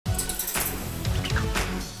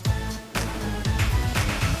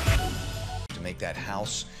that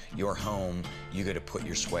house your home, you got to put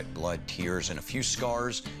your sweat, blood, tears, and a few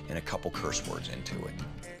scars and a couple curse words into it.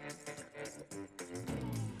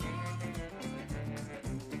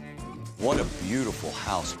 What a beautiful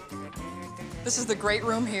house. This is the great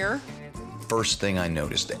room here. First thing I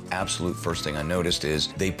noticed, the absolute first thing I noticed is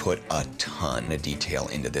they put a ton of detail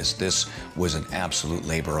into this. This was an absolute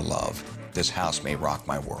labor of love. This house may rock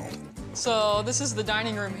my world. So this is the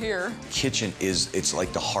dining room here. Kitchen it's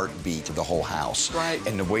like the heartbeat of the whole house. Right.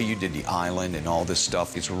 And the way you did the island and all this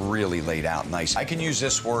stuff, it's really laid out nice. I can use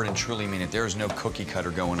this word and truly mean it. There's no cookie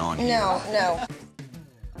cutter going on here. No.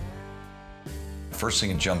 First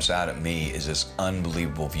thing that jumps out at me is this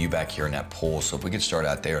unbelievable view back here in that pool. So if we could start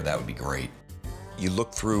out there, that would be great. You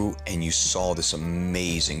look through and you saw this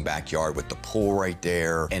amazing backyard with the pool right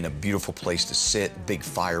there and a beautiful place to sit, big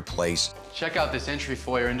fireplace. Check out this entry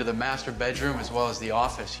foyer into the master bedroom as well as the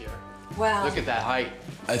office here. Wow. Look at that height.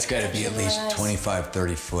 It's got to be at least 25,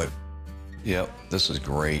 30 foot. Yep, this is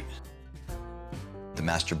great. The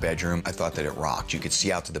master bedroom, I thought that it rocked. You could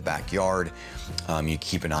see out to the backyard. You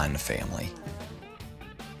keep an eye on the family.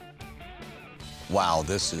 Wow,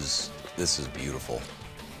 this is beautiful.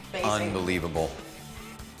 Amazing. Unbelievable.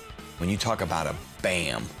 When you talk about a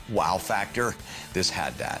bam, wow factor, this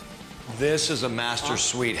had that. This is a master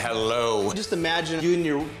suite. Hello. Just imagine you and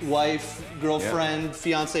your wife, girlfriend,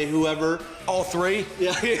 fiance, whoever. All three?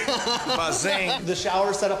 Yeah. Bazing. The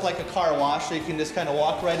shower set up like a car wash, so you can just kind of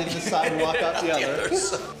walk right in the side and walk out the other.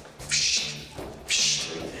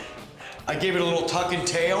 I gave it a little tuck and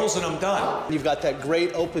tails and I'm done. You've got that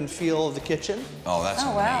great open feel of the kitchen. Oh, that's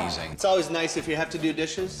wow. amazing. It's always nice if you have to do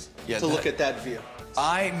dishes to look at that view.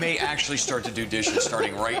 I may actually start to do dishes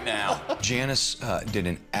starting right now. Janice did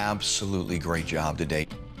an absolutely great job today.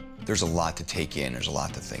 There's a lot to take in, there's a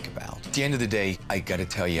lot to think about. At the end of the day, I gotta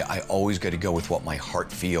tell you, I always gotta go with what my heart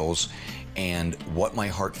feels, and what my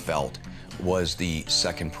heart felt was the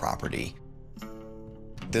second property.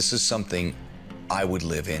 This is something I would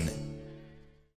live in